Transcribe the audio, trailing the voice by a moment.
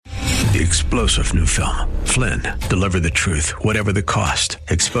The explosive new film, Flynn, deliver the truth, whatever the cost,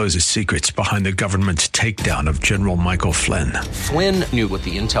 exposes secrets behind the government's takedown of General Michael Flynn. Flynn knew what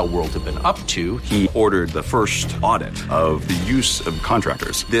the intel world had been up to. He ordered the first audit of the use of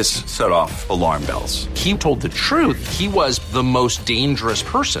contractors. This set off alarm bells. He told the truth. He was the most dangerous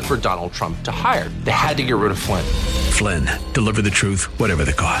person for Donald Trump to hire. They had to get rid of Flynn. Flynn, deliver the truth, whatever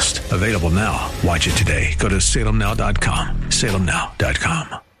the cost. Available now. Watch it today. Go to salemnow.com.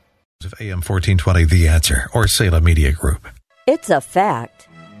 salemnow.com. Of AM 1420, The Answer, or Salem Media Group. It's a fact.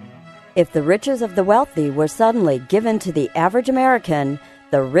 If the riches of the wealthy were suddenly given to the average American,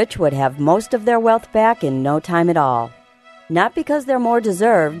 the rich would have most of their wealth back in no time at all. Not because they're more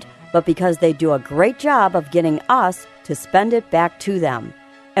deserved, but because they do a great job of getting us to spend it back to them.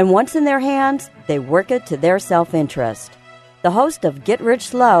 And once in their hands, they work it to their self-interest. The host of Get Rich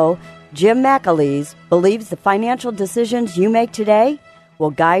Slow, Jim McAleese, believes the financial decisions you make today will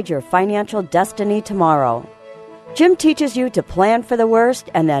guide your financial destiny tomorrow. Jim teaches you to plan for the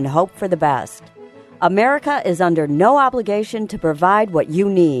worst and then hope for the best. America is under no obligation to provide what you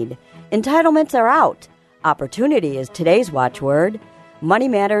need. Entitlements are out. Opportunity is today's watchword. Money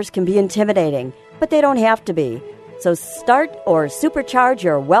matters can be intimidating, but they don't have to be. So start or supercharge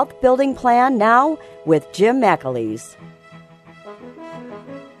your wealth building plan now with Jim McAleese.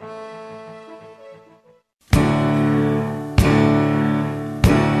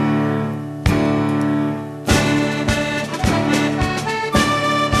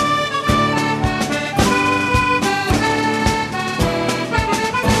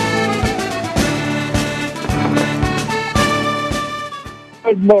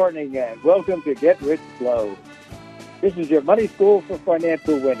 Good morning and welcome to Get Rich Slow. This is your money school for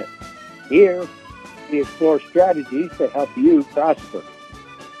financial winners. Here, we explore strategies to help you prosper.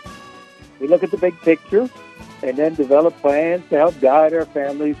 We look at the big picture and then develop plans to help guide our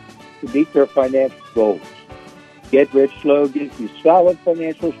families to meet their financial goals. Get Rich Slow gives you solid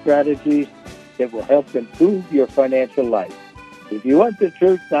financial strategies that will help improve your financial life. If you want the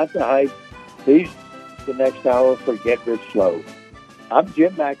truth, not the hype, please the next hour for Get Rich Slow. I'm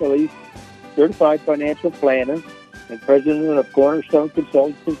Jim McAleese, certified financial planner and president of Cornerstone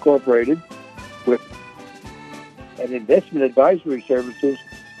Consultants Incorporated, with and investment advisory services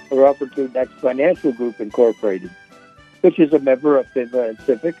are offered through Next Financial Group Incorporated, which is a member of FINRA and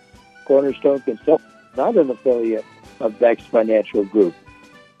Civic. Cornerstone Consultants, not an affiliate of Next Financial Group.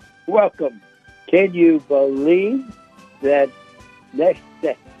 Welcome. Can you believe that next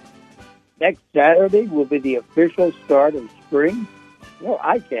Saturday will be the official start of spring? Well,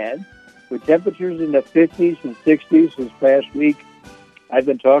 I can. With temperatures in the 50s and 60s this past week, I've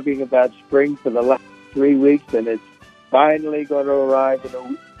been talking about spring for the last 3 weeks, and it's finally going to arrive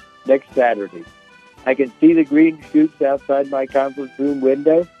next Saturday. I can see the green shoots outside my conference room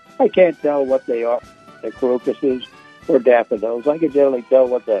window. I can't tell what they are, the crocuses or daffodils. I can generally tell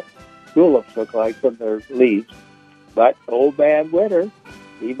what the tulips look like from their leaves. But old man winter,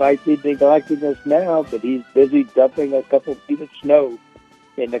 he might be neglecting us now, but he's busy dumping a couple feet of snow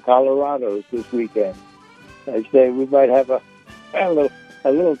in the Colorados this weekend. I say we might have a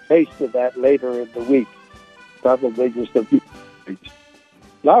little taste of that later in the week, probably just a few weeks.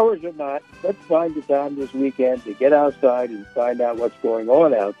 Flowers or not, let's find the time this weekend to get outside and find out what's going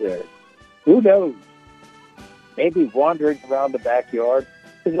on out there. Who knows? Maybe wandering around the backyard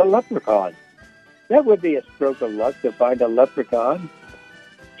is a leprechaun. That would be a stroke of luck to find a leprechaun,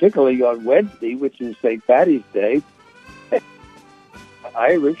 particularly on Wednesday, which is St. Paddy's Day.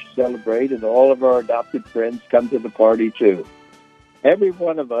 Irish celebrate, and all of our adopted friends come to the party too. Every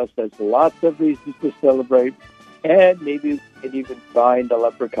one of us has lots of reasons to celebrate, and maybe we can even find a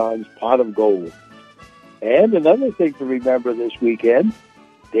leprechaun's pot of gold. And another thing to remember this weekend,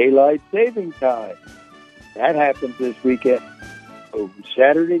 daylight saving time. That happens this weekend. So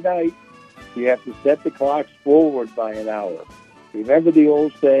Saturday night, you have to set the clocks forward by an hour. Remember the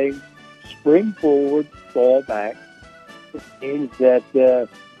old saying, spring forward, fall back. It means that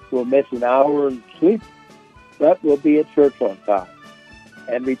we'll miss an hour of sleep, but we'll be at church on time.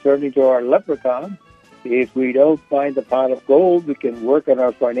 And returning to our leprechaun, if we don't find the pot of gold, we can work on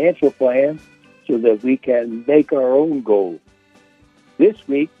our financial plan so that we can make our own gold. This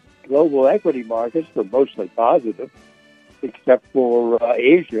week, global equity markets were mostly positive, except for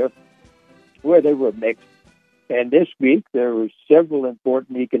Asia, where they were mixed. And this week, there were several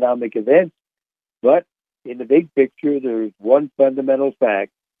important economic events, but in the big picture, there's one fundamental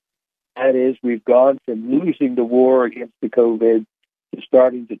fact. That is, we've gone from losing the war against the COVID to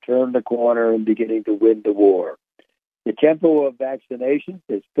starting to turn the corner and beginning to win the war. The tempo of vaccinations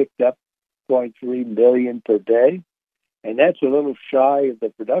has picked up 0.3 million per day. and that's a little shy of the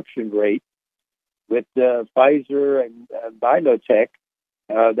production rate. With Pfizer and BioNTech,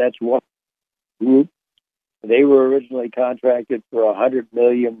 that's one group. They were originally contracted for 100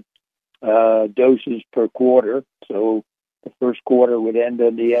 million doses per quarter. So the first quarter would end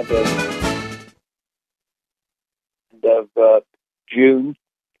at the end of June,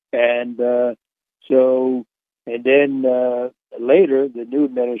 and then later the new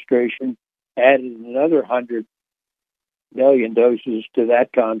administration added another 100 million doses to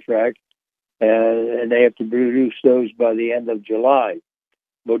that contract, and they have to produce those by the end of July.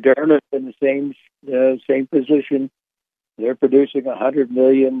 Moderna's in the same position. They're producing 100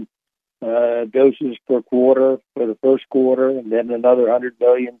 million doses per quarter for the first quarter, and then another 100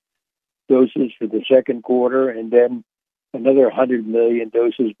 million doses for the second quarter, and then another 100 million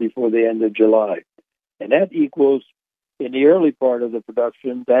doses before the end of July. And that equals, in the early part of the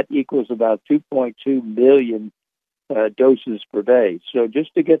production, that equals about 2.2 million doses per day. So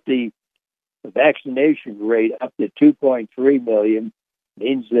just to get the vaccination rate up to 2.3 million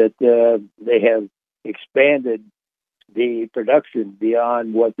means that they have expanded the production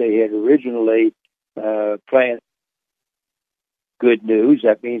beyond what they had originally planned. Good news.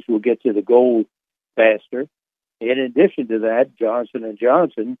 That means we'll get to the goal faster. In addition to that, Johnson &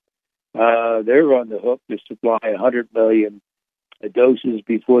 Johnson, they're on the hook to supply 100 million doses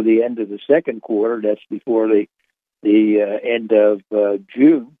before the end of the second quarter. That's before the end of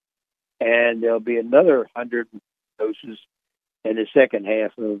June. And there'll be another 100 doses in the second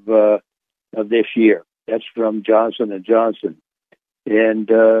half of this year. That's from Johnson & Johnson. And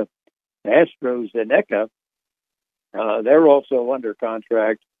AstraZeneca, they're also under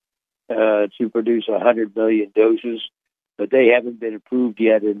contract to produce 100 million doses, but they haven't been approved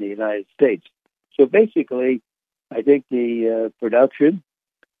yet in the United States. So basically, I think the production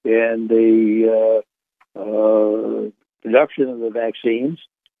and the production of the vaccines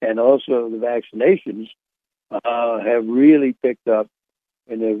and also the vaccinations have really picked up,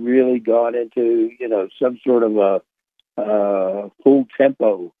 and have really gone into, some sort of a full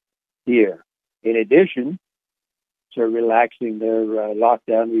tempo here. In addition to relaxing their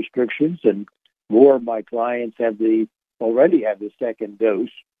lockdown restrictions, and more of my clients already have the second dose.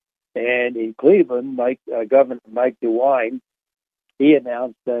 And in Cleveland, Governor Mike DeWine, he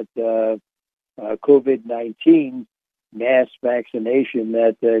announced that COVID-19 mass vaccination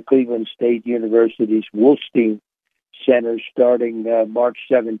at Cleveland State University's Wolstein Center starting March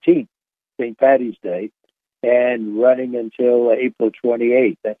 17th, St. Patty's Day, and running until April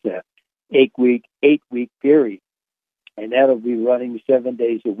 28th. That's a 8-week period. And that'll be running 7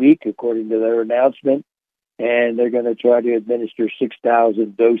 days a week, according to their announcement. And they're going to try to administer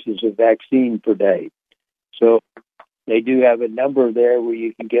 6,000 doses of vaccine per day. So they do have a number there where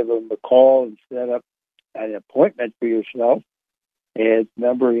you can give them a call and set up an appointment for yourself. And the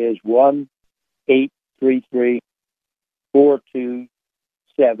number is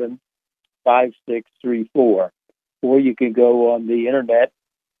 1-833-427-5634. Or you can go on the internet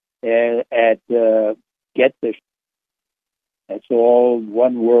and at Get the. That's all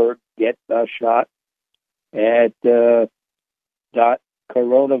one word. Get the shot at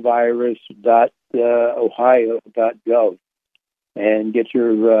coronavirus.ohio.gov and get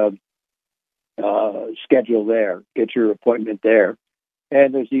your schedule there. Get your appointment there.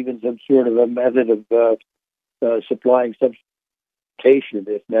 And there's even some sort of a method of supplying substitution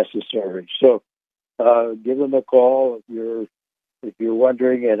if necessary. So give them a call if you're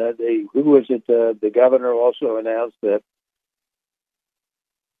wondering. And who was it? The governor also announced that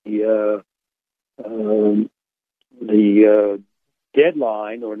the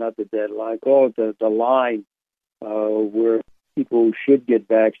deadline, or not the deadline, call it the line where people should get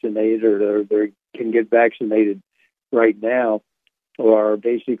vaccinated or they can get vaccinated right now, are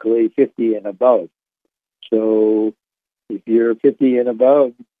basically 50 and above. So if you're 50 and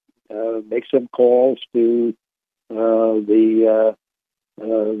above, make some calls to the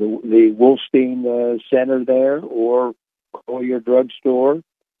Wolstein Center there, or call your drugstore,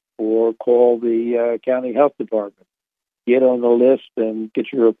 or call the county health department. Get on the list and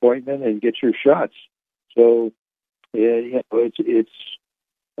get your appointment and get your shots. So it's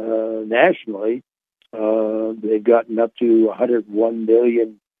nationally, they've gotten up to 101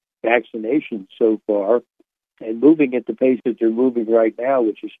 million vaccinations so far, and moving at the pace that they're moving right now,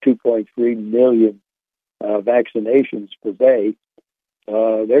 which is 2.3 million vaccinations per day.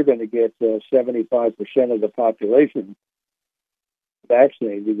 They're going to get 75% of the population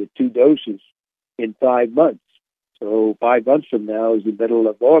vaccinated with 2 doses in 5 months. So 5 months from now is the middle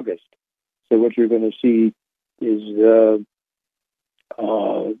of August. So what you're going to see is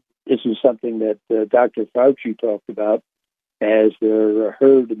this is something that Dr. Fauci talked about as their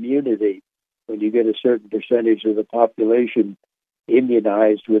herd immunity. When you get a certain percentage of the population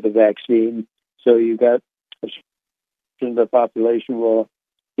immunized with a vaccine, so you got a portion of the population will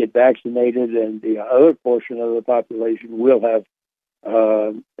get vaccinated, and the other portion of the population will have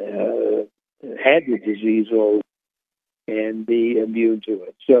had the disease and be immune to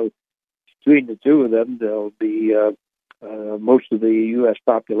it. So between the two of them, there'll be most of the U.S.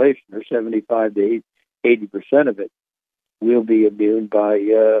 population, or 75 to 80% of it, will be immune by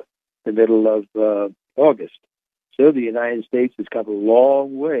the middle of August. So the United States has come a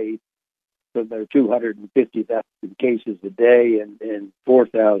long way from their 250,000 cases a day and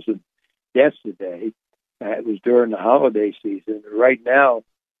 4,000 deaths a day. It was during the holiday season. Right now,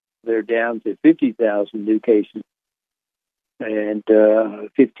 they're down to 50,000 new cases and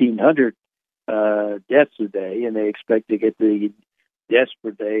 1,500 deaths a day, and they expect to get the deaths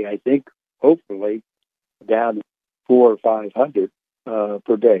per day, I think, hopefully, down to 400 or 500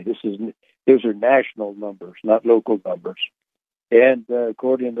 per day. Those are national numbers, not local numbers. And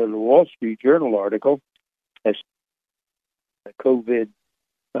according to the Wall Street Journal article, as the COVID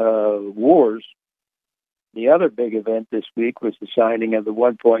wars, the other big event this week was the signing of the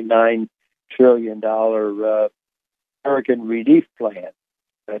 $1.9 trillion American Relief Plan.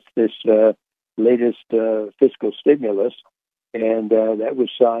 That's this latest fiscal stimulus, and that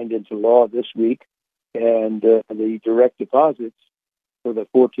was signed into law this week. And the direct deposits for the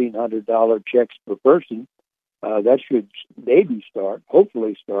 $1,400 checks per person, that should maybe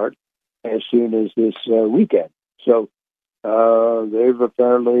hopefully start, as soon as this weekend. So they've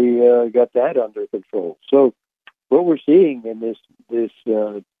apparently got that under control. So what we're seeing in this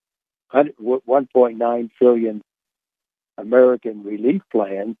 $1.9 trillion American Relief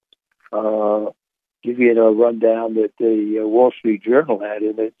Plan, give you a rundown that the Wall Street Journal had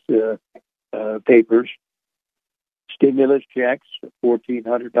in its papers. Stimulus checks,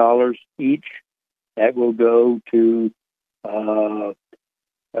 $1,400 each. That will go to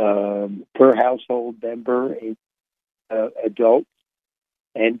per household member, adults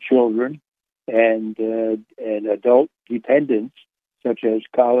and children, and adult dependents such as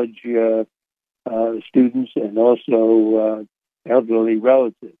college students and also elderly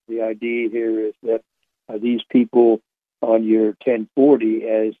relatives. The idea here is that these people on your 1040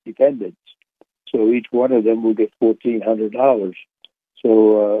 as dependents. So each one of them will get $1,400.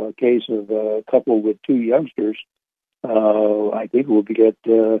 So a case of a couple with two youngsters, I think we'll get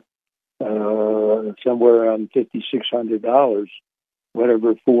somewhere around $5,600,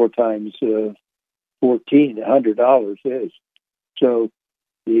 whatever 4 times $1,400 is. So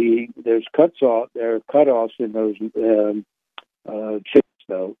there's cutoffs in those checks,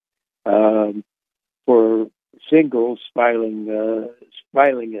 though. For singles filing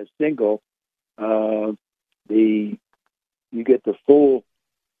as single, you get the full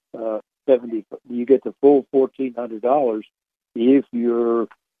 $1,400 if your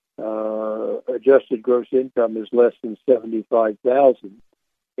adjusted gross income is less than $75,000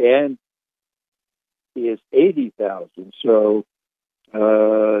 and is $80,000. So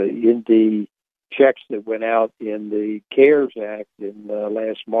in the checks that went out in the CARES Act in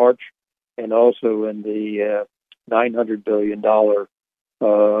last March, and also in the $900 billion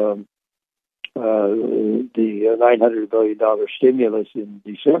 $900 billion stimulus in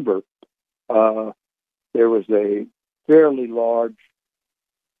December, there was a fairly large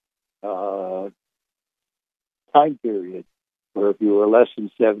time period where if you were less than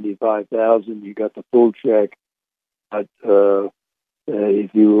 $75,000, you got the full check. But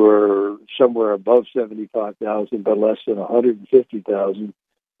if you were somewhere above $75,000 but less than $150,000,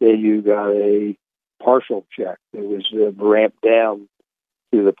 then you got a partial check. It was ramped down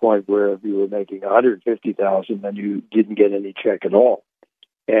to the point where if you were making $150,000, then you didn't get any check at all.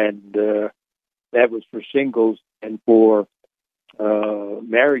 And that was for singles, and for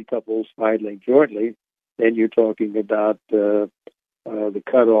married couples filing jointly, then you're talking about the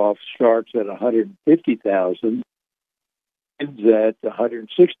cutoff starts at $150,000, ends at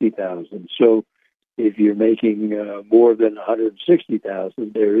 $160,000. So if you're making more than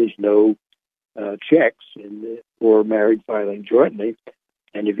 $160,000, there is no checks for married filing jointly.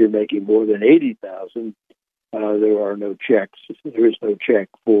 And if you're making more than $80,000, there are no checks. There is no check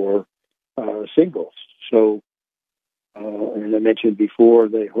for singles. So, and I mentioned before,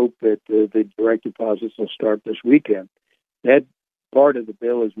 they hope that the direct deposits will start this weekend. That part of the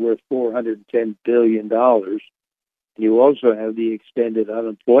bill is worth $410 billion. You also have the extended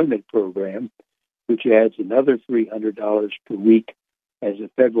unemployment program, which adds another $300 per week as a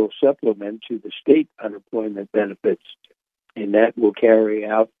federal supplement to the state unemployment benefits. And that will carry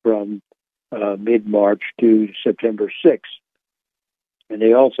out from mid-March to September 6th. And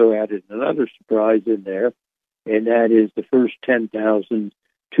they also added another surprise in there, and that is the first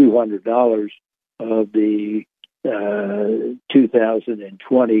 $10,200 of the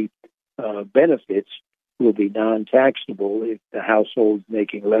 2020 benefits will be non-taxable if the household's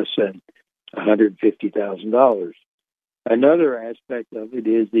making less than $150,000. Another aspect of it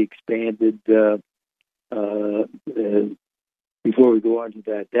is the expanded, before we go on to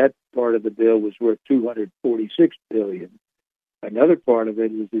that part of the bill was worth $246 billion. Another part of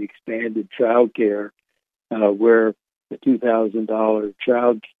it is the expanded child care, where the $2,000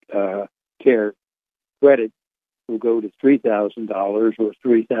 child care credit will go to $3,000 or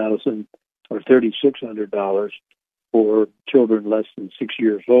 $3,000 or $3,600 for children less than 6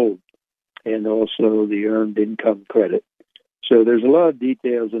 years old, and also the earned income credit. So there's a lot of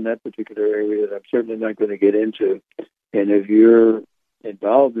details in that particular area that I'm certainly not going to get into. And if you're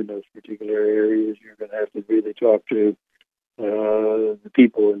involved in those particular areas, you're going to have to really talk to the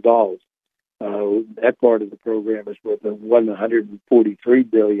people involved. That part of the program is worth $143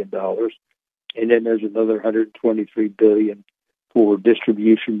 billion. And then there's another $123 billion for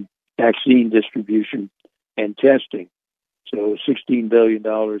distribution, vaccine distribution and testing. So $16 billion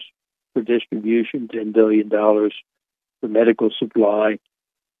for distribution, $10 billion for medical supply,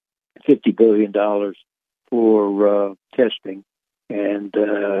 $50 billion for testing and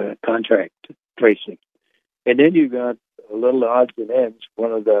contract tracing. And then you've got a little odds and ends.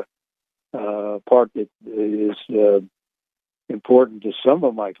 One of the part that is important to some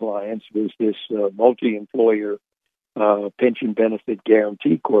of my clients was this multi-employer pension benefit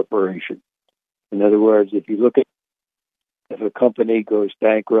guarantee corporation. In other words, if you look at if a company goes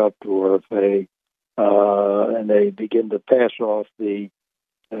bankrupt or if and they begin to pass off the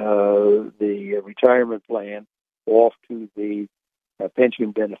retirement plan off to the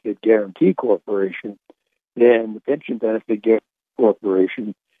pension benefit guarantee corporation, then the pension benefit guarantee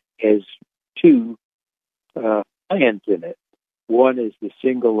corporation has two plans in it. One is the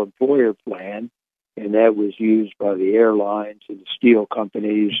single employer plan, and that was used by the airlines and the steel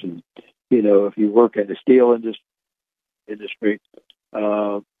companies. And, you know, if you work in the steel industry,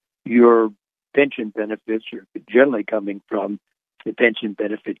 your pension benefits are generally coming from the Pension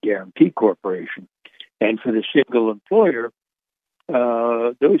Benefit Guarantee Corporation. And for the single employer,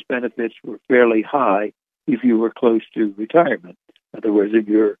 those benefits were fairly high if you were close to retirement. In other words, if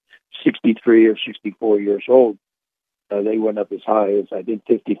you're 63 or 64 years old, they went up as high as, I think,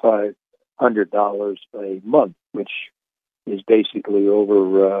 $5,500 a month, which is basically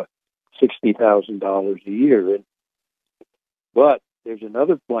over $60,000 a year. But there's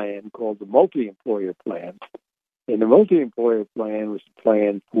another plan called the multi-employer plan. And the multi-employer plan was a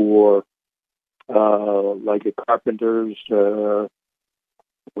plan for like the carpenters,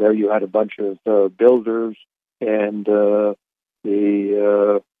 where you had a bunch of builders, and they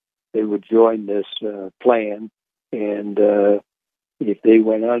would join this plan. And if they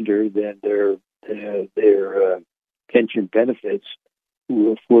went under, then their pension benefits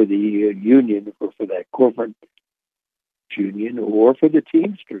for the union, or for that corporate union, or for the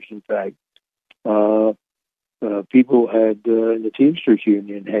Teamsters, in fact, people had in the Teamsters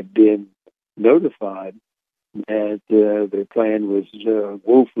union had been notified that their plan was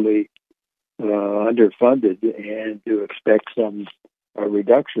woefully underfunded, and to expect some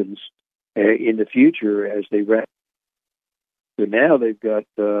reductions in the future as they ran. So now they've got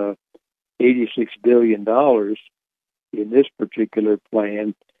 $86 billion in this particular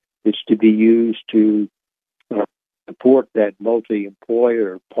plan that's to be used to support that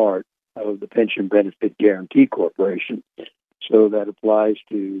multi-employer part of the Pension Benefit Guarantee Corporation. So that applies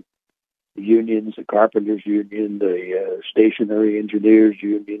to the unions, the carpenters union, the stationary engineers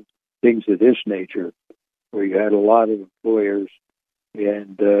union, things of this nature, where you had a lot of employers,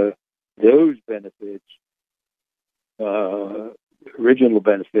 and those benefits, original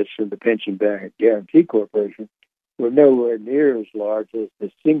benefits from the Pension Guarantee Corporation, were nowhere near as large as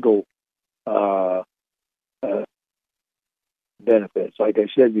the single benefits. Like I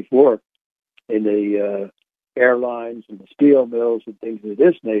said before, in the airlines and the steel mills and things of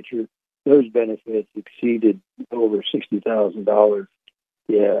this nature, those benefits exceeded over $60,000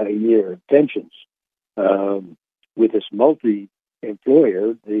 a year in pensions. With this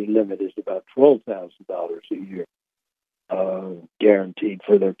multi-employer, the limit is about $12,000 a year guaranteed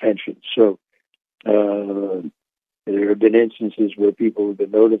for their pensions. So there have been instances where people have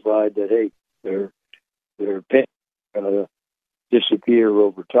been notified that, hey, their pension disappear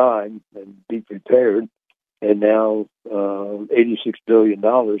over time, and be prepared. And now $86 billion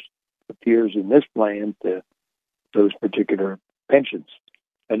appears in this plan to those particular pensions.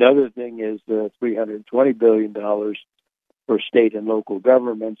 Another thing is $320 billion for state and local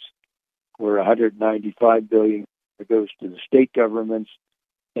governments, where $195 billion goes to the state governments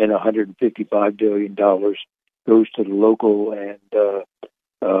and $155 billion goes to the local and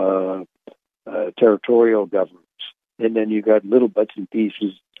territorial governments. And then you got little bits and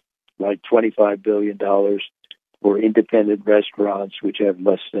pieces like $25 billion for independent restaurants, which have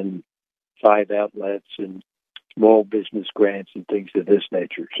less than 5 outlets, and small business grants and things of this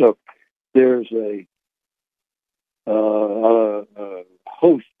nature. So there's a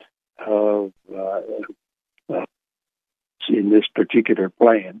host of in this particular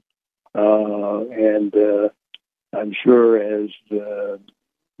plan, and I'm sure as as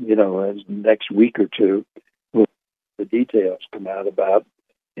next week or two, the details come out about,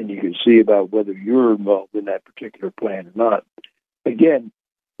 and you can see about whether you're involved in that particular plan or not. Again,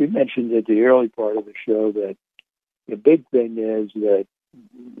 we mentioned at the early part of the show that the big thing is that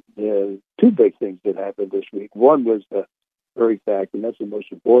the two big things that happened this week. One was the very fact, and that's the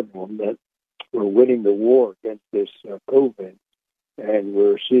most important one, that we're winning the war against this COVID, and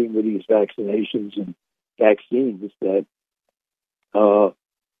we're seeing with these vaccinations and vaccines that we'll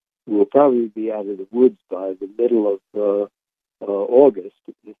probably be out of the woods by the middle of August,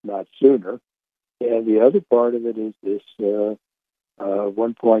 if not sooner. And the other part of it is this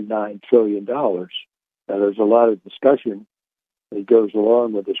 $1.9 trillion. Now, there's a lot of discussion that goes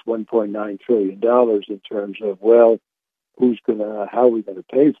along with this $1.9 trillion in terms of, well, how are we going to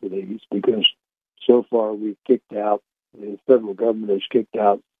pay for these? Because so far we've kicked out, the federal government has kicked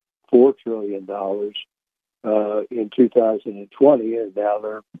out $4 trillion in 2020, and now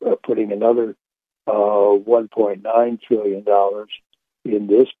they're putting another $1.9 trillion in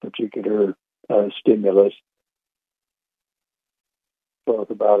this particular stimulus. Talk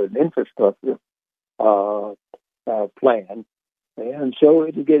about an infrastructure plan, and so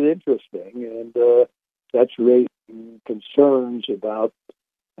it'll get interesting, and that's raising concerns about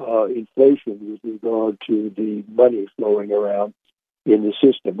inflation with regard to the money flowing around in the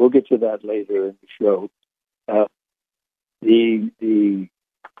system. We'll get to that later in the show. The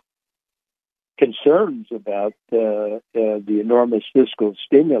concerns about the enormous fiscal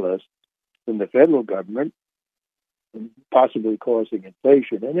stimulus from the federal government possibly causing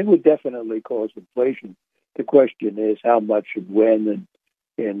inflation, and it would definitely cause inflation. The question is how much and when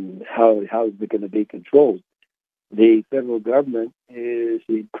and how is it going to be controlled. The federal government is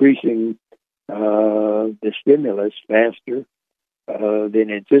increasing the stimulus faster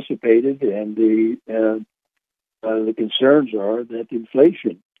than anticipated, and the concerns are that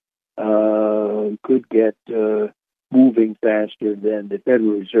inflation could get moving faster than the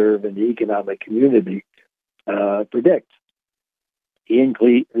Federal Reserve and the economic community predict.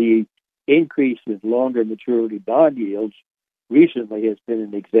 The increase in longer maturity bond yields recently has been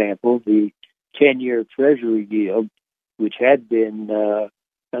an example. The 10-year Treasury yield, which had been a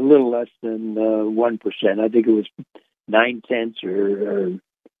little less than 1%, I think it was 0.9 or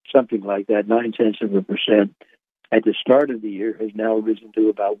something like that, 0.9% at the start of the year, has now risen to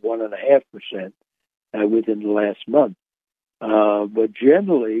about 1.5% within the last month. But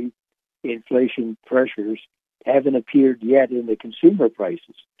generally, inflation pressures haven't appeared yet in the consumer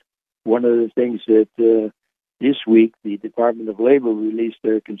prices. One of the things that this week the Department of Labor released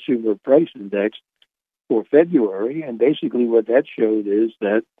their consumer price index for February, and basically what that showed is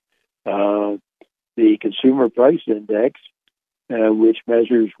that the consumer price index, which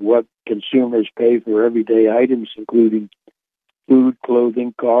measures what consumers pay for everyday items, including food,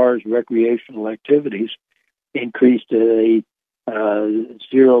 clothing, cars, recreational activities, increased at a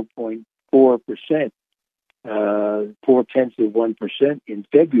 0.4%, 0.4% in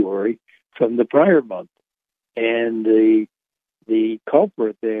February from the prior month. And the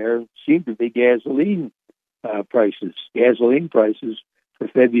culprit there seemed to be gasoline prices. Gasoline prices for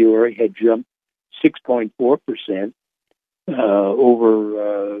February had jumped 6.4%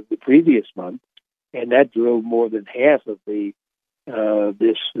 over the previous month, and that drove more than half of the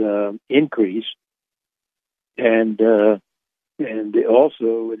this increase. And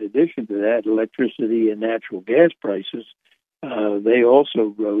also, in addition to that, electricity and natural gas prices, they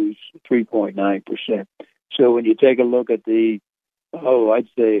also rose 3.9%. So when you take a look at I'd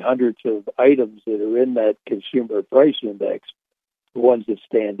say hundreds of items that are in that consumer price index, the ones that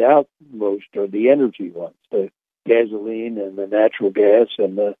stand out most are the energy ones, the gasoline and the natural gas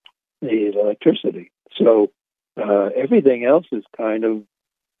and the electricity. So everything else is kind of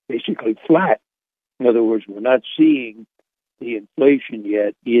basically flat. In other words, we're not seeing the inflation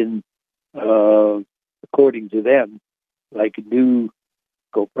yet in, according to them, like new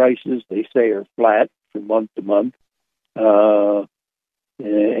vehicle prices, they say are flat from month to month.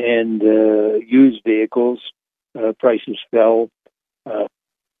 And used vehicles prices fell.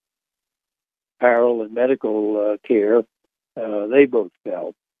 Apparel and medical care, they both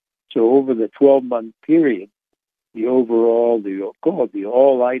fell. So over the 12-month period, the overall, the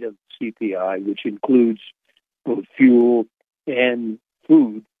all-item CPI, which includes both fuel and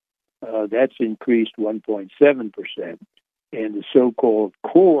food, that's increased 1.7%. And the so-called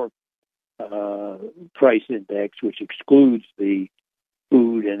core price index, which excludes the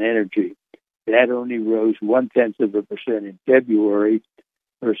food and energy, that only rose 0.1% in February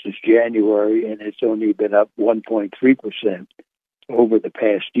versus January, and it's only been up 1.3% over the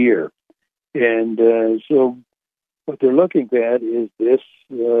past year. And so what they're looking at is this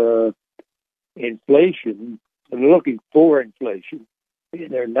inflation. They're looking for inflation, and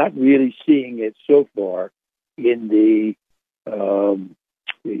they're not really seeing it so far in the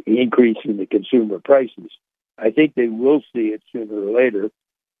increase in the consumer prices. I think they will see it sooner or later,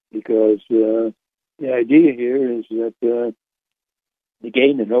 because the idea here is that the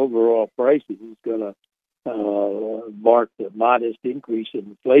gain in overall prices is going to mark the modest increase in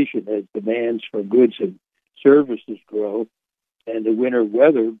inflation as demands for goods and services grow, and the winter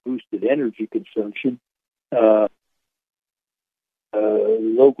weather boosted energy consumption.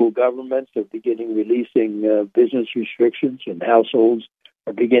 Local governments are beginning releasing business restrictions, and households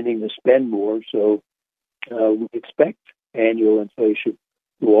are beginning to spend more. So we expect annual inflation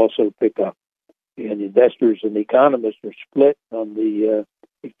to also pick up. And investors and economists are split on the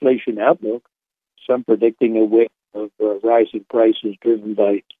inflation outlook, some predicting a wave of rising prices driven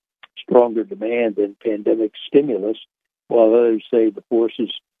by stronger demand and pandemic stimulus, while others say the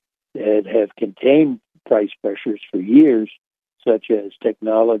forces that have contained price pressures for years, such as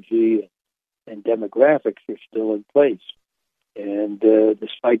technology and demographics, are still in place. And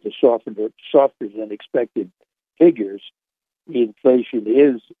despite the softer than expected figures, the inflation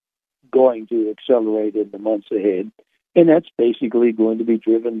is going to accelerate in the months ahead, and that's basically going to be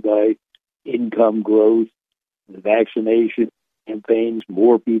driven by income growth, the vaccination campaigns,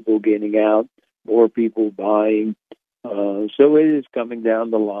 more people getting out, more people buying. So it is coming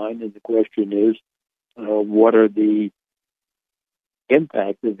down the line, and the question is, what are the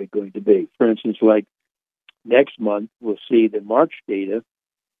impact of it going to be? For instance, like next month, we'll see the March data,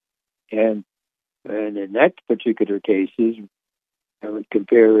 and in that particular cases,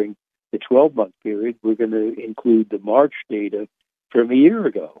 comparing the 12-month period, we're going to include the March data from a year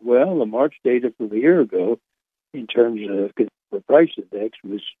ago. Well, the March data from a year ago, in terms of consumer price index,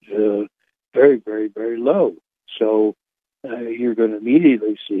 was very, very, very low. So you're going to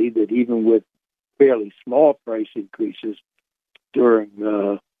immediately see that even with fairly small price increases during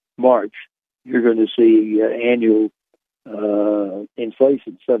March, you're going to see annual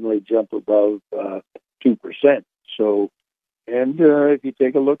inflation suddenly jump above 2%. So, and if you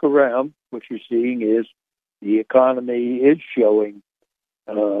take a look around, what you're seeing is the economy is showing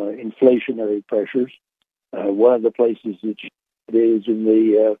inflationary pressures. One of the places that it is in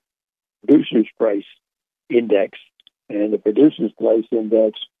the producer's price index, and the producer's price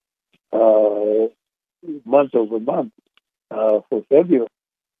index month over month for February,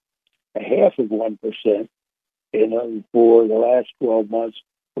 0.5%, and for the last 12 months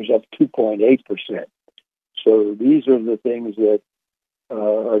was up 2.8%. So these are the things that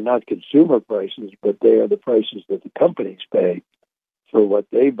are not consumer prices, but they are the prices that the companies pay for what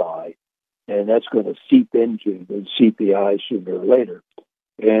they buy, and that's going to seep into the CPI sooner or later.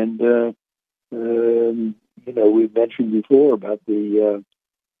 And we've mentioned before about the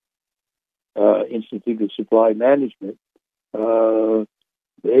Institute of Supply Management.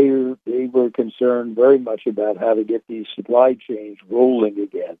 They were concerned very much about how to get these supply chains rolling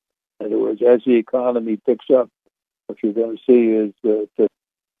again. In other words, as the economy picks up, what you're going to see is that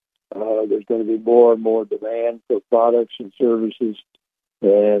there's going to be more and more demand for products and services,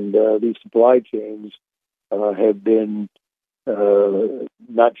 and these supply chains have been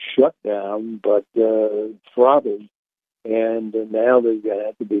not shut down, but throttled, and now they're going to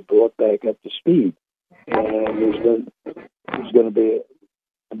have to be brought back up to speed. And there's going to be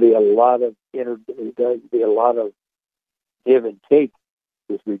a lot of give and take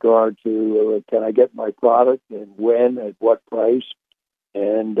with regard to can I get my product and when, at what price,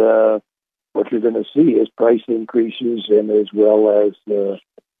 and what you're going to see is price increases, and as well as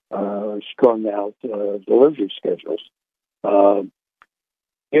strung out delivery schedules.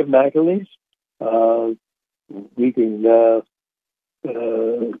 Give McAleese, we can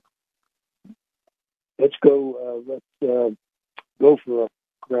let's go for a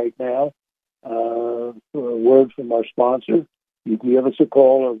right now. For a word from our sponsor. You can give us a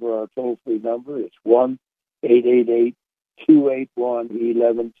call over our toll-free number. It's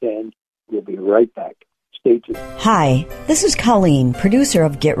 1-888-281-1110. We'll be right back. Stay tuned. Hi, this is Colleen, producer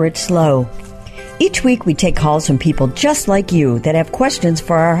of Get Rich Slow. Each week we take calls from people just like you that have questions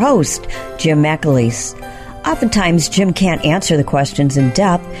for our host, Jim McAleese. Oftentimes, Jim can't answer the questions in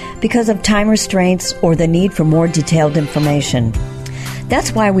depth because of time restraints or the need for more detailed information.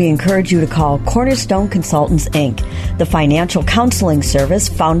 That's why we encourage you to call Cornerstone Consultants, Inc., the financial counseling service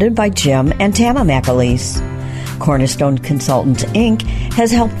founded by Jim and Tama McAleese. Cornerstone Consultants, Inc.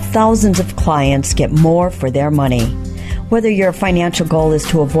 has helped thousands of clients get more for their money. Whether your financial goal is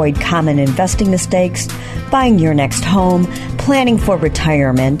to avoid common investing mistakes, buying your next home, planning for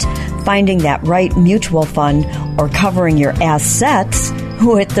retirement, finding that right mutual fund, or covering your assets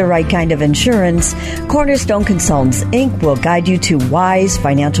with the right kind of insurance, Cornerstone Consultants, Inc. will guide you to wise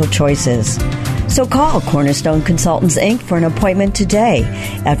financial choices. So call Cornerstone Consultants, Inc. for an appointment today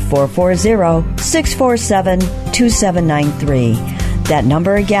at 440-647-2793. That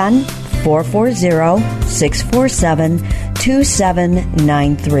number again,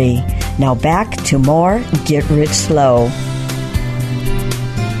 440-647-2793. Now back to more Get Rich Slow.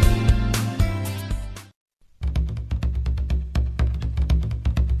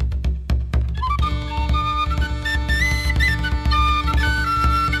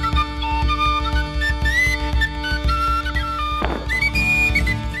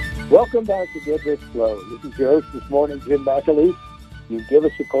 Welcome back to Get Rich Slow. This is your host this morning, Jim McAleese. You give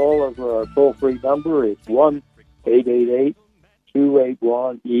us a call over our toll-free number. It's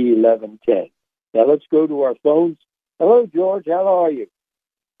 1-888-281-1110. Now let's go to our phones. Hello, George. How are you?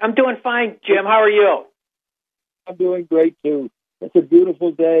 I'm doing fine, Jim. How are you? I'm doing great, too. It's a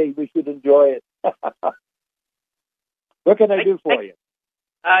beautiful day. We should enjoy it. What can I do for you?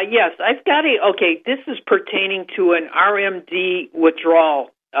 Yes, I've got this is pertaining to an RMD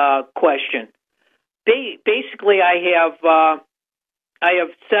withdrawal question. Basically, I have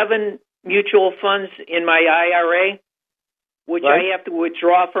 7 mutual funds in my IRA, which I have to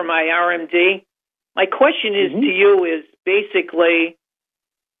withdraw from my RMD. My question is to you is basically,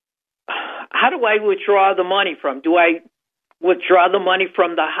 how do I withdraw the money from? Do I withdraw the money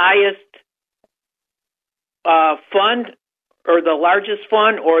from the highest fund or the largest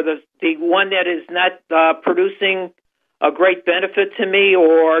fund or the one that is not producing a great benefit to me,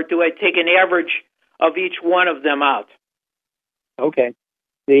 or do I take an average of each one of them out? Okay.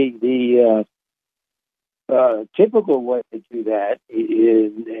 The typical way to do that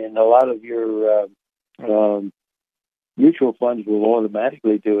is, and a lot of your mutual funds will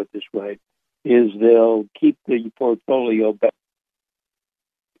automatically do it this way, is they'll keep the portfolio back.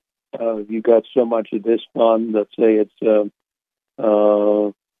 You got so much of this fund, let's say it's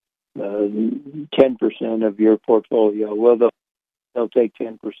 10% of your portfolio. Well, they'll take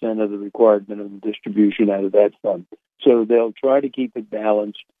 10% of the required minimum distribution out of that fund. So they'll try to keep it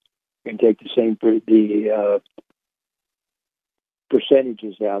balanced and take the same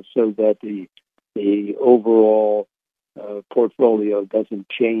percentages out so that the overall portfolio doesn't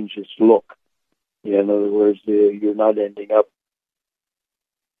change its look. In other words, you're not ending up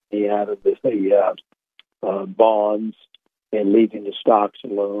out of the bonds and leaving the stocks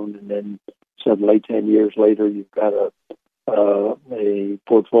alone, and then suddenly 10 years later you've got a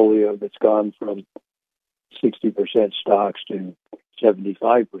portfolio that's gone from 60% stocks to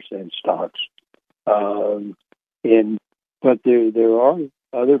 75% stocks. But there are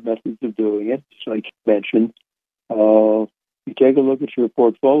other methods of doing it, just like you mentioned. You take a look at your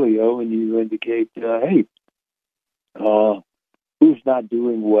portfolio and you indicate, hey, who's not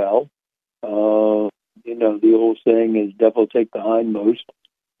doing well? The old saying is devil take the hindmost,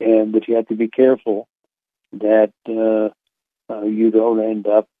 but you have to be careful that you don't end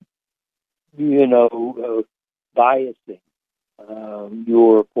up, biasing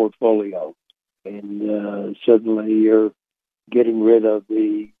your portfolio. And suddenly you're getting rid of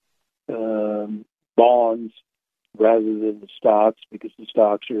the bonds rather than the stocks because the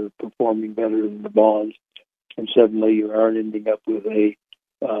stocks are performing better than the bonds. And suddenly you are ending up with a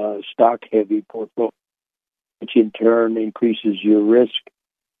stock-heavy portfolio, which in turn increases your risk,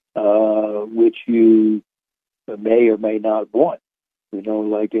 which you may or may not want.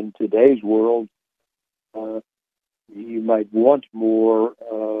 Like in today's world, you might want more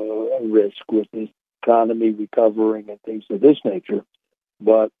risk with the economy recovering and things of this nature.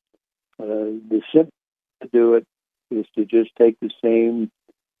 But the simple way to do it is to just take the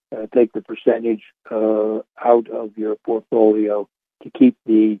percentage out of your portfolio to keep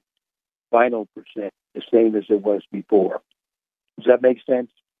the final percent the same as it was before. Does that make sense?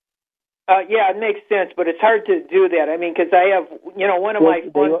 Yeah, it makes sense, but it's hard to do that. I mean, because I have,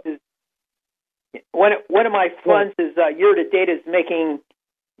 one of my funds is year to date is making,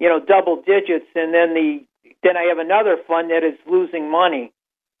 double digits, and then the then I have another fund that is losing money.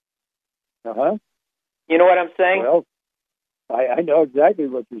 Uh-huh. You know what I'm saying? Well, I know exactly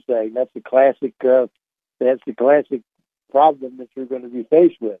what you're saying. That's the classic problem that you're going to be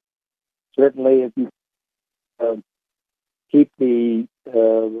faced with. Certainly, if you keep the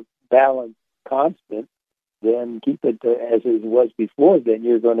balance constant, then keep it as it was before, then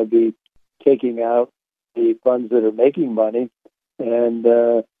you're going to be taking out the funds that are making money, and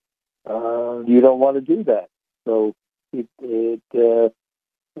you don't want to do that. So you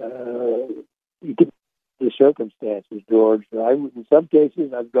get the circumstances, George. In some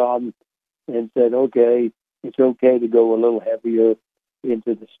cases, I've gone and said, okay, it's okay to go a little heavier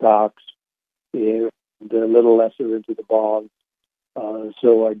into the stocks and a little lesser into the bonds.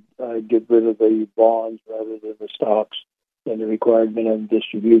 So I get rid of the bonds rather than the stocks and the required minimum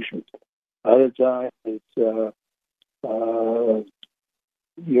distribution. Other times, it's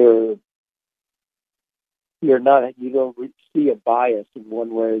you don't see a bias in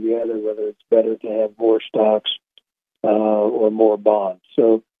one way or the other, whether it's better to have more stocks or more bonds.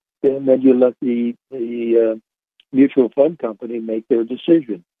 So then you let the mutual fund company make their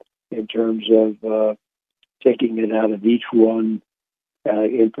decision in terms of taking it out of each one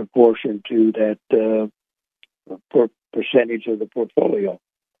in proportion to that percentage of the portfolio.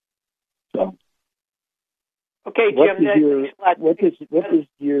 So, okay, Jim. What does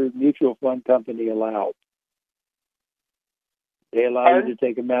your mutual fund company allow? They allow you to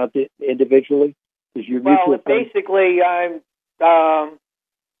take them out individually? Is your mutual fund? Basically, I'm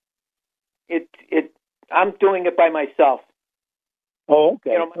doing it by myself. Oh,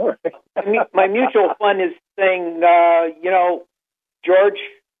 okay. My mutual fund is saying, George,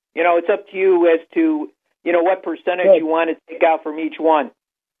 it's up to you as to, what percentage you want to take out from each one.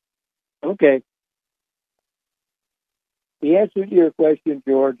 Okay. The answer to your question,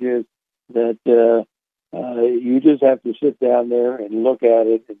 George, is that you just have to sit down there and look at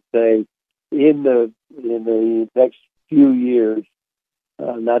it and say, in the next few years,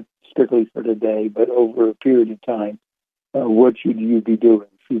 not strictly for today, but over a period of time, what should you be doing?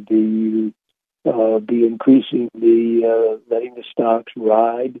 Should you be increasing letting the stocks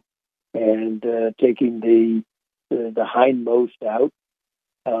ride and taking the hindmost out?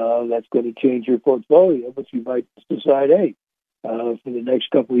 That's going to change your portfolio, but you might decide, hey, for the next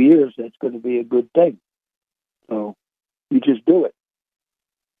couple of years, that's going to be a good thing. So you just do it.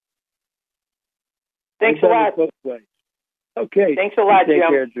 Thanks a lot. Okay. Thanks a lot, Jim. Take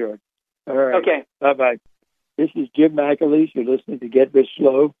care, George. All right. Okay. Bye-bye. This is Jim McAleese. You're listening to Get Rich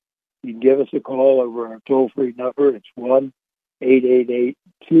Slow. You can give us a call over our toll-free number. It's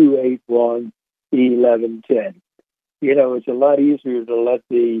 1-888-281-1110. It's a lot easier to let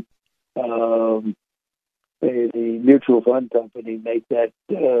the mutual fund company make that,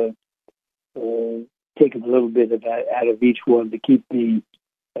 take a little bit of that out of each one to keep the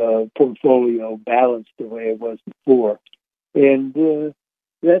portfolio balanced the way it was before. And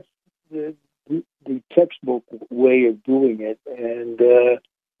that's the textbook way of doing it. And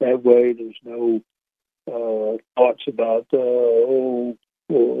that way there's no thoughts about, am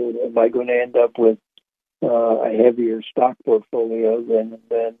I going to end up with a heavier stock portfolio than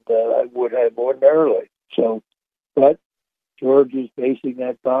I would have ordinarily. So, but George is facing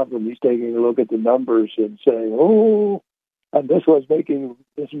that problem. He's taking a look at the numbers and saying, this is making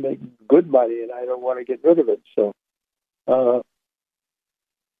good money, and I don't want to get rid of it. So,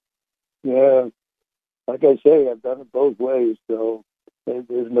 like I say, I've done it both ways. So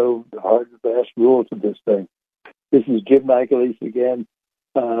there's no hard and fast rule to this thing. This is Jim McAleese again.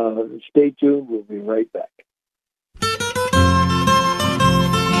 Stay tuned. We'll be right back.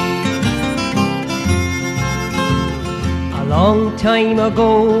 A long time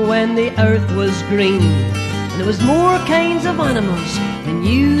ago when the earth was green and there was more kinds of animals than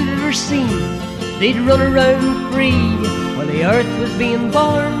you'd ever seen, they'd run around free while the earth was being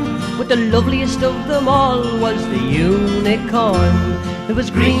born. But the loveliest of them all was the unicorn. There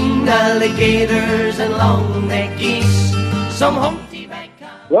was green alligators and long-necked geese, some humpty-back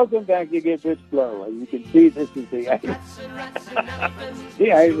cows. Welcome back to Get Rich Slow. You can see this is the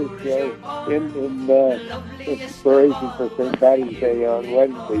Irish Day in inspiration for St. Patty's Day on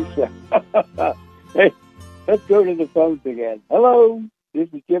Wednesday. So, hey, let's go to the phones again. Hello, this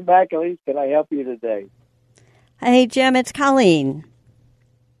is Jim McAleese. Can I help you today? Hey, Jim, it's Colleen.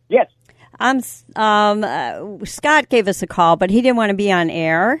 Yes. Scott gave us a call, but he didn't want to be on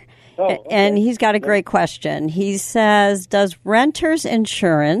air. Oh, okay. And he's got a great question. He says, does renter's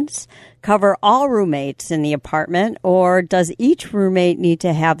insurance cover all roommates in the apartment, or does each roommate need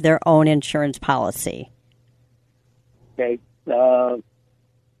to have their own insurance policy? Okay.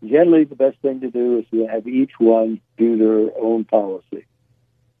 generally the best thing to do is to have each one do their own policy.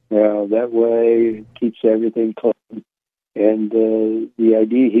 That way it keeps everything clean. And the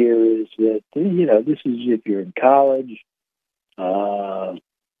idea here is that, this is if you're in college,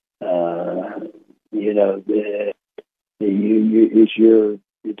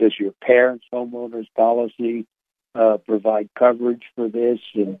 does your parents' homeowners policy provide coverage for this?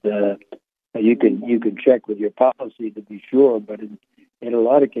 And you can check with your policy to be sure, but in a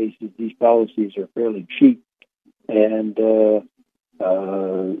lot of cases, these policies are fairly cheap, and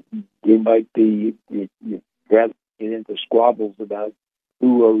you might be rather get into squabbles about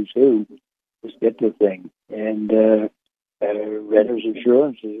who owes who. Just get the thing, and renter's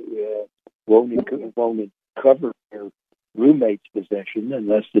insurance won't cover your roommate's possession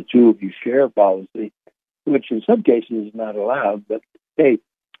unless the two of you share a policy, which in some cases is not allowed. But hey,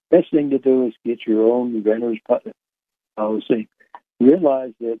 best thing to do is get your own renter's policy.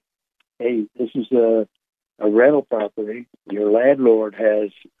 Realize that, hey, this is a rental property. Your landlord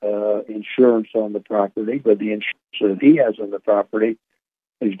has insurance on the property, but the insurance that he has on the property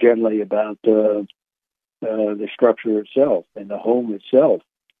is generally about the structure itself and the home itself.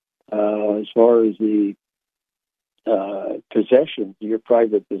 As far as the possessions, your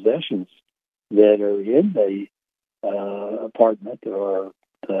private possessions that are in the apartment or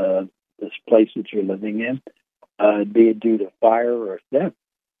this place that you're living in, be it due to fire or theft,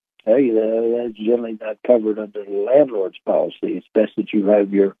 that's generally not covered under the landlord's policy. It's best that you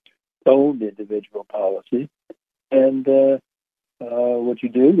have your own individual policy. And what you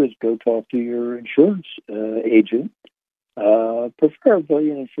do is go talk to your insurance agent,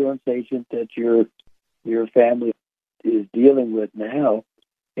 preferably an insurance agent that your family is dealing with now,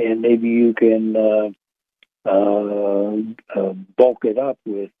 and maybe you can bulk it up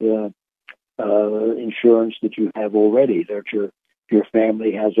with insurance that you have already, that your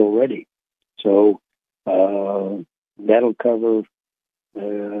family has already. So that'll cover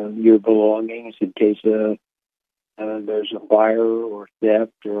your belongings in case there's a fire or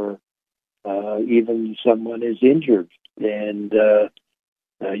theft or even someone is injured and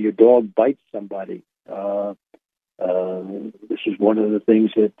your dog bites somebody. This is one of the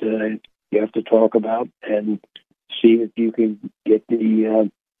things that you have to talk about and see if you can get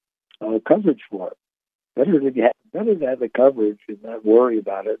the coverage for it. Better to have the coverage and not worry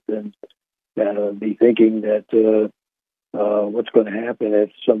about it than be thinking that what's going to happen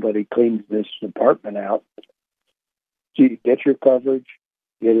if somebody cleans this apartment out. So you get your coverage.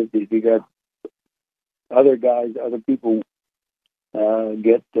 Get it. If you got other people,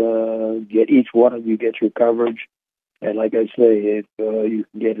 get each one of you get your coverage. And like I say, if you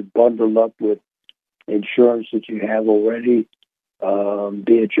can get it bundled up with insurance that you have already,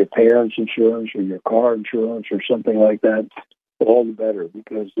 be it your parents' insurance or your car insurance or something like that, all the better,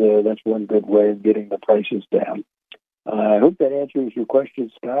 because that's one good way of getting the prices down. I hope that answers your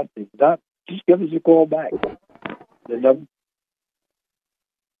question, Scott. If not, just give us a call back. The number.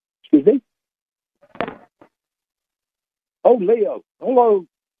 Excuse me? Oh, Leo. Hello.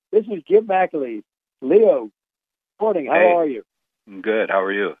 This is Jim McAlee. Leo, morning. How are you? Good. How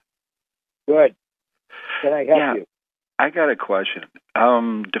are you? Good. Can I help you? I got a question.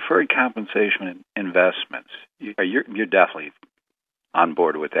 Deferred compensation investments. You're definitely on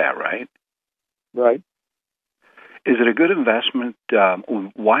board with that, right? Right. Is it a good investment?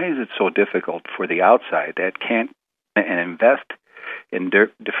 Why is it so difficult for the outside that can't invest in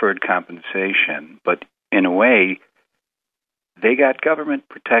deferred compensation, but in a way, they got government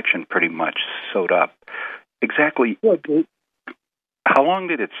protection pretty much sewed up? Exactly. How long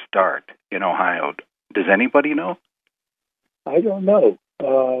did it start in Ohio? Does anybody know? I don't know.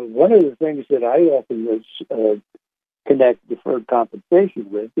 One of the things that I often connect deferred compensation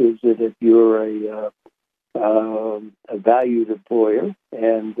with is that if you're a valued employer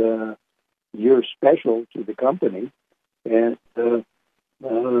and you're special to the company and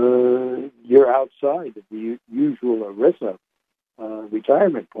you're outside of the usual ERISA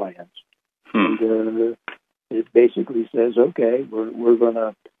retirement plans, and it basically says, okay, we're going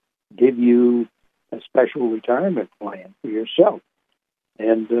to give you a special retirement plan for yourself.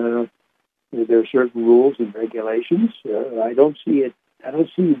 And there are certain rules and regulations. I don't see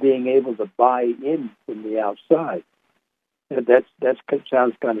you being able to buy in from the outside. That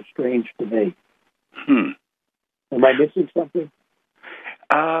sounds kind of strange to me. Am I missing something?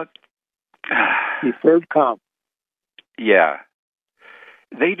 Deferred comp. Yeah.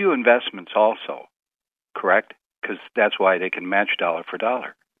 They do investments also, correct? Because that's why they can match dollar for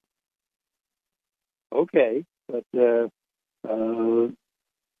dollar. Okay, but when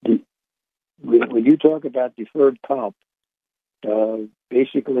you talk about deferred comp,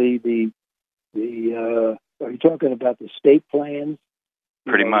 Basically, are you talking about the state plans?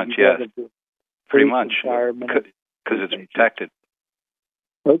 Pretty much, yes. Pretty much, because it's protected.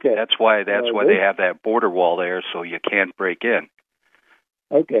 Okay. That's why they have that border wall there, so you can't break in.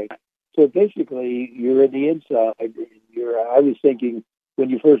 Okay. So basically, you're in the inside. I was thinking, when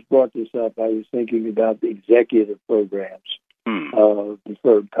you first brought this up, I was thinking about the executive programs of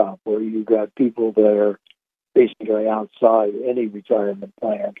deferred comp, where you've got people that are basically outside any retirement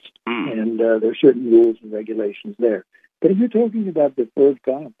plans, and there are certain rules and regulations there. But if you're talking about deferred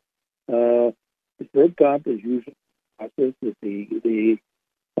comp is usually a process that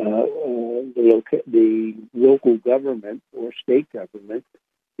the local government or state government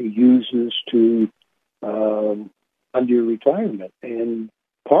uses to fund your retirement and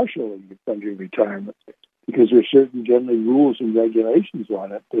partially fund your retirement, because there's certain generally rules and regulations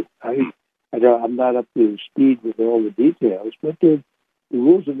on it that I'm not up to speed with all the details, but the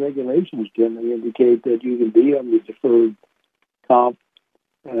rules and regulations generally indicate that you can be on the deferred comp.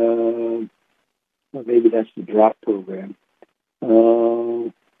 Maybe that's the drop program.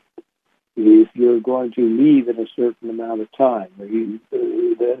 If you're going to leave in a certain amount of time, is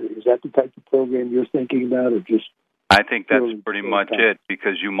that the type of program you're thinking about, or just? I think that's pretty much it,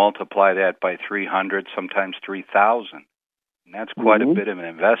 because you multiply that by 300, sometimes 3,000, and that's quite a bit of an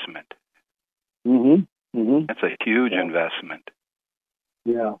investment. That's a huge investment.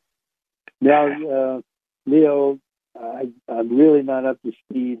 Yeah. Now, Leo, I'm really not up to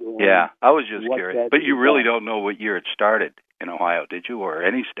speed. Yeah, I was just curious. But you really don't know what year it started in Ohio, did you, or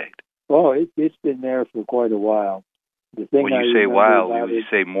any state? Oh, it's been there for quite a while. When you say while, you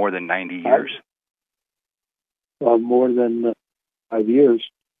say more than 90 years? More than 5 years.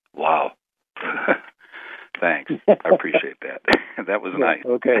 Wow. Thanks. I appreciate that. That was nice.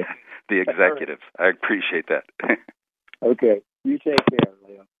 Okay. The executives. I appreciate that. Okay. You take care,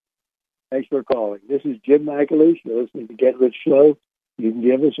 Leo. Thanks for calling. This is Jim McAleish. You're listening to Get Rich Slow. You can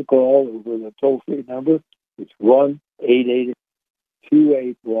give us a call over the toll-free number. It's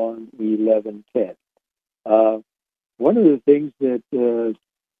 1-888-281-1110. One of the things that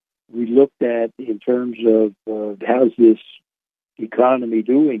we looked at in terms of how's this economy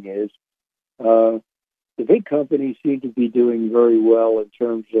doing is the big companies seem to be doing very well in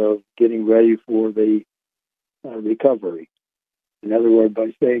terms of getting ready for the recovery. In other words,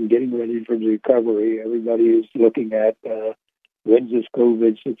 by saying getting ready for the recovery, everybody is looking at when's this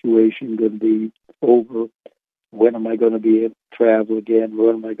COVID situation going to be over? When am I going to be able to travel again?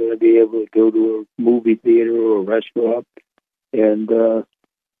 When am I going to be able to go to a movie theater or a restaurant? And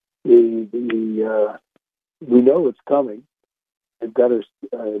we know it's coming. They've got a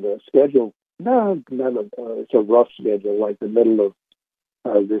schedule. It's a rough schedule, like the middle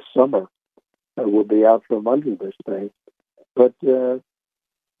of this summer. We'll be out from under this thing. But and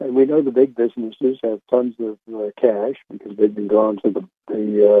we know the big businesses have tons of cash because they've been gone to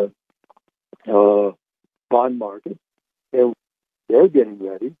the bond market. And they're getting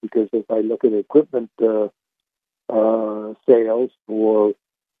ready, because if I look at equipment sales for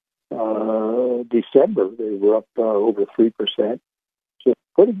December, they were up over 3%. So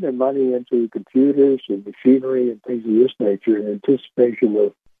putting their money into computers and machinery and things of this nature in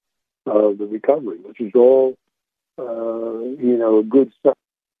anticipation of the recovery, which is all good stuff.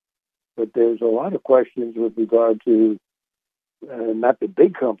 But there's a lot of questions with regard to not the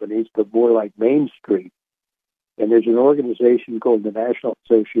big companies, but more like Main Street. And there's an organization called the National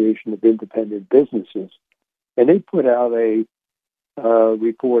Association of Independent Businesses, and they put out a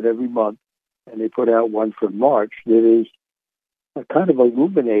report every month, and they put out one for March that is kind of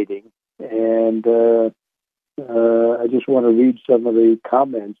illuminating. And I just want to read some of the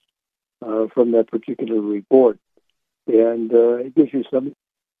comments from that particular report. And it gives you some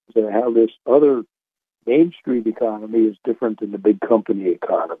how this other Main Street economy is different than the big company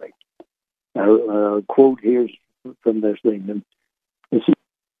economy. Now, quote here from this thing. This is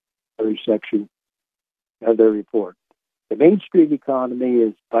the section of their report. The Main Street economy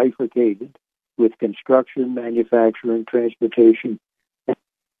is bifurcated, with construction, manufacturing, transportation, which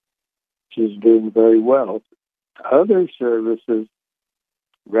is doing very well. Other services,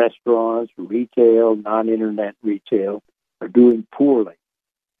 restaurants, retail, non-internet retail, are doing poorly.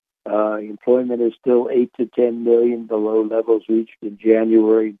 Employment is still 8 to 10 million below levels reached in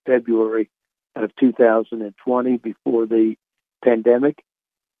January and February of 2020 before the pandemic.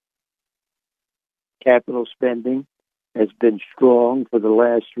 Capital spending has been strong for the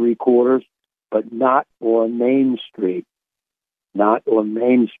last 3 quarters, but not on Main Street. Not on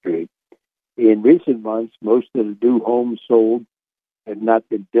Main Street. In recent months, most of the new homes sold have not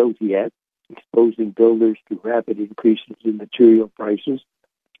been built yet, exposing builders to rapid increases in material prices.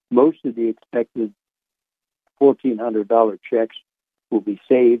 Most of the expected $1,400 checks will be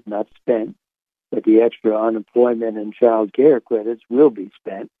saved, not spent, but the extra unemployment and child care credits will be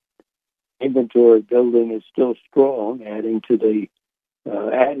spent. Inventory building is still strong, added to the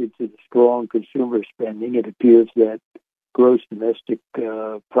strong consumer spending. It appears that gross domestic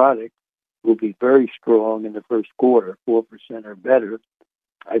product will be very strong in the first quarter, 4% or better.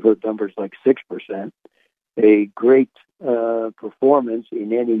 I've heard numbers like 6%. A great performance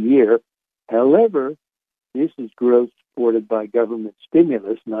in any year. However, this is growth supported by government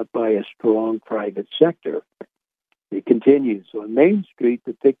stimulus, not by a strong private sector. It continues. On Main Street,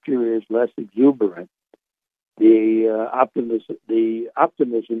 the picture is less exuberant. The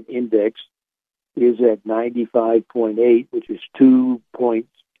optimism index is at 95.8, which is 2 points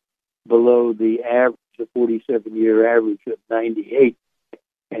below the average, the 47-year average of 98,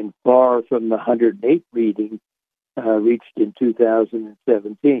 and far from the 108 reading reached in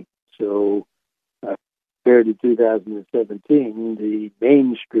 2017. So compared to 2017, the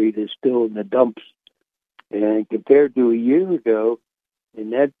Main Street is still in the dumps. And compared to a year ago, the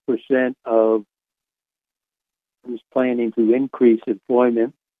net percent of who's planning to increase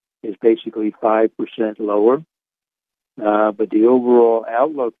employment is basically 5% lower. But the overall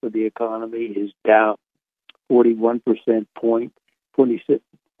outlook for the economy is down 41%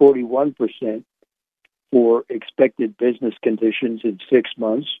 for expected business conditions in 6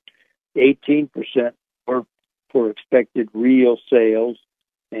 months, 18% for expected real sales,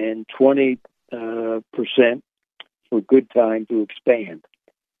 and 20% for good time to expand.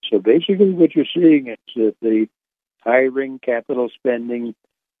 So basically what you're seeing is that the hiring, capital spending,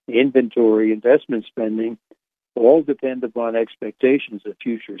 inventory, investment spending all depend upon expectations of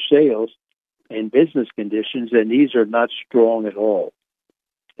future sales and business conditions, and these are not strong at all.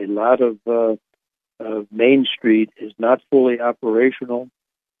 A lot of Main Street is not fully operational.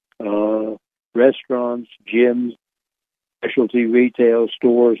 Restaurants, gyms, specialty retail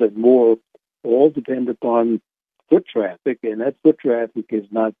stores, and more all depend upon foot traffic, and that foot traffic is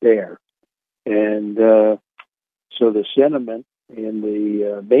not there. And so the sentiment in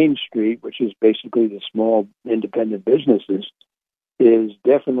the Main Street, which is basically the small independent businesses, is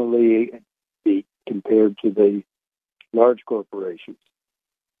definitely weak compared to the large corporations.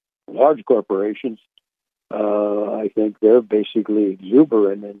 Large corporations, I think they're basically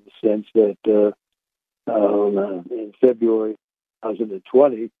exuberant in the sense that in February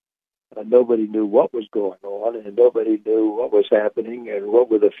 2020, nobody knew what was going on, and nobody knew what was happening and what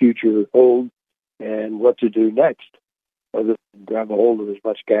would the future hold and what to do next, other than grab a hold of as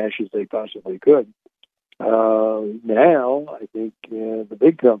much cash as they possibly could. Now, I think the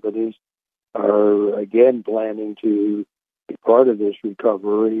big companies are again planning to be part of this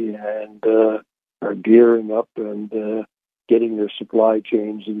recovery and are gearing up and getting their supply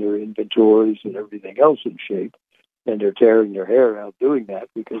chains and their inventories and everything else in shape. And they're tearing their hair out doing that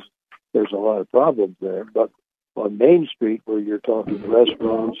because there's a lot of problems there. But on Main Street, where you're talking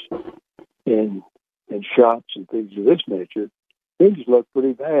restaurants and shops and things of this nature, things look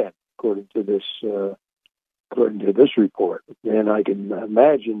pretty bad according to this report. And I can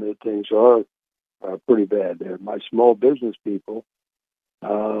imagine that things are pretty bad there. My small business people,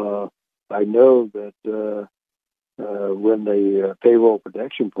 I know that when the payroll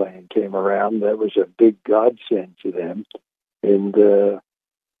protection plan came around, that was a big godsend to them. And there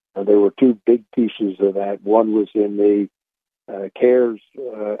were two big pieces of that. One was in the CARES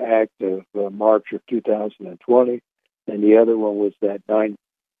Act of March of 2020, and the other one was that $9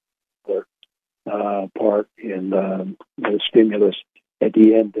 part in the stimulus at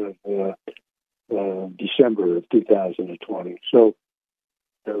the end of December of 2020. So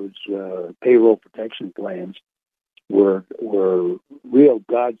those payroll protection plans were real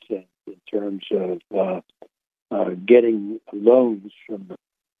godsends in terms of getting loans from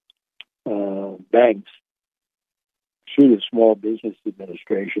banks through the Small Business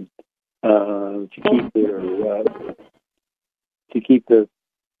Administration to keep their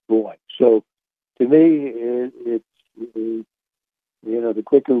going. So to me, it's the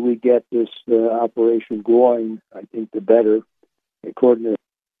quicker we get this operation going, I think the better. According to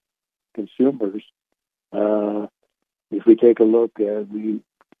consumers, if we take a look, we're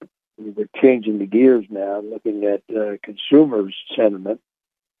changing the gears now, looking at consumers' sentiment,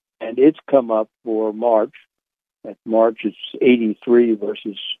 and it's come up for March. At March, it's 83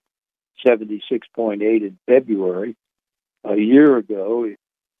 versus 76.8 in February. A year ago,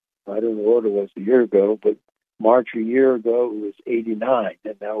 I don't know what it was a year ago, but March a year ago it was 89,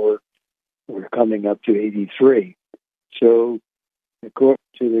 and now we're coming up to 83. So According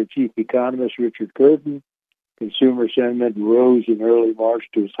to their chief economist, Richard Curtin, consumer sentiment rose in early March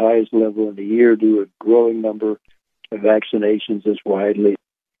to its highest level in the year due to a growing number of vaccinations as well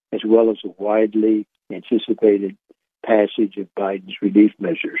as a widely anticipated passage of Biden's relief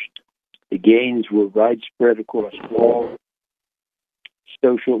measures. The gains were widespread across all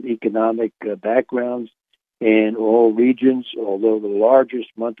social economic backgrounds and all regions, although the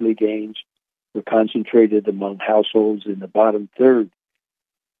largest monthly gains were concentrated among households in the bottom third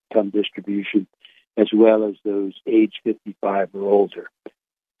income distribution, as well as those age 55 or older.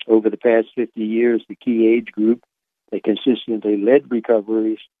 Over the past 50 years, the key age group that consistently led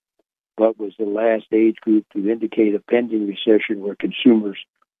recoveries, but was the last age group to indicate a pending recession, were consumers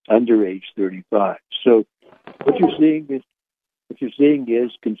under age 35. So what you're seeing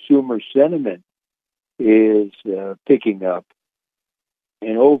is consumer sentiment is picking up.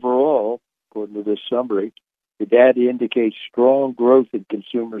 And overall, according to this summary, the data indicates strong growth in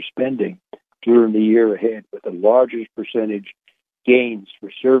consumer spending during the year ahead, with the largest percentage gains for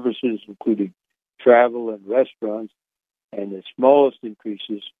services, including travel and restaurants, and the smallest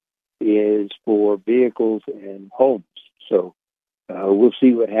increases is for vehicles and homes. So we'll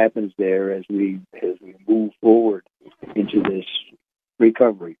see what happens there as we move forward into this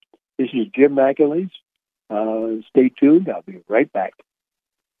recovery. This is Jim McAleese. Stay tuned. I'll be right back.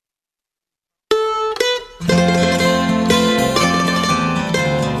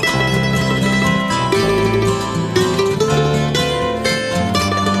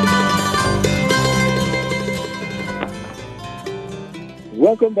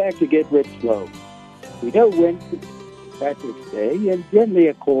 Welcome back to Get Rich Slow. We know Wednesday is Patrick's Day and generally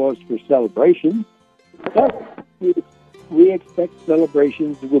a cause for celebration, but we expect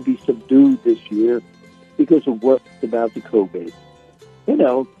celebrations will be subdued this year because of what's about the COVID. You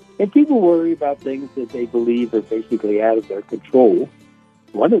know, and people worry about things that they believe are basically out of their control.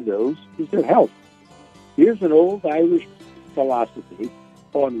 One of those is their health. Here's an old Irish philosophy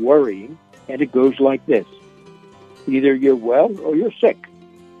on worrying, and it goes like this. Either you're well or you're sick.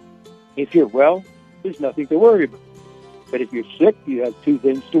 If you're well, there's nothing to worry about. But if you're sick, you have two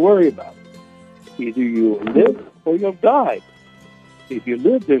things to worry about. Either you'll live or you'll die. If you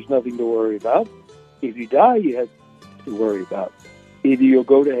live, there's nothing to worry about. If you die, you have to worry about. Either you'll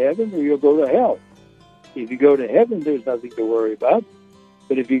go to heaven or you'll go to hell. If you go to heaven, there's nothing to worry about.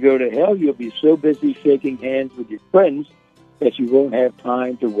 But if you go to hell, you'll be so busy shaking hands with your friends that you won't have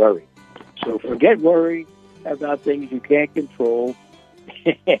time to worry. So forget worrying about things you can't control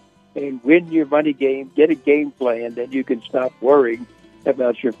and win your money game, get a game plan, then you can stop worrying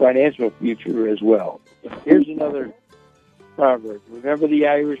about your financial future as well. Here's another proverb. Remember, the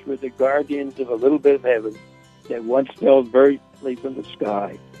Irish were the guardians of a little bit of heaven that once fell vertically from the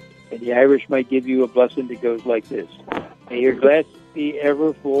sky. And the Irish might give you a blessing that goes like this. May your glass be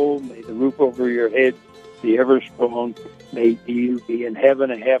ever full. May the roof over your head be ever strong. May you be in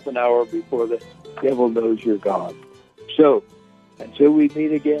heaven a half an hour before the devil knows you're gone. So, until we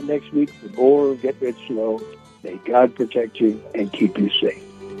meet again next week for more Get Rich Slow, may God protect you and keep you safe.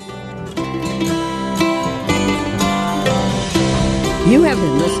 You have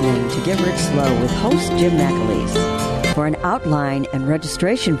been listening to Get Rich Slow with host Jim McAleese. For an outline and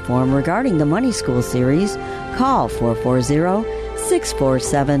registration form regarding the Money School series, call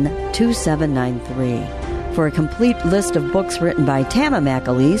 440-647-2793. For a complete list of books written by Tama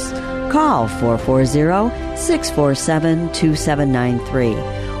McAleese, call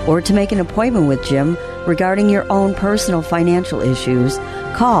 440-647-2793. Or to make an appointment with Jim regarding your own personal financial issues,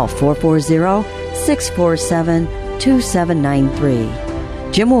 call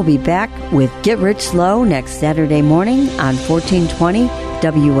 440-647-2793. Jim will be back with Get Rich Slow next Saturday morning on 1420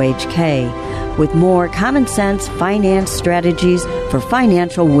 WHK with more common sense finance strategies for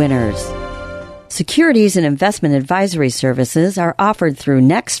financial winners. Securities and investment advisory services are offered through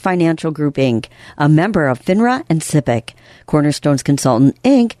Next Financial Group, Inc., a member of FINRA and SIPC. Cornerstones Consultant,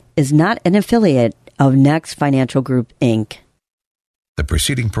 Inc. is not an affiliate of Next Financial Group, Inc. The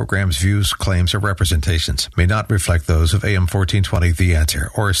preceding program's views, claims, or representations may not reflect those of AM 1420 The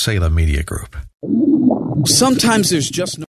Answer or Salem Media Group. Sometimes there's just no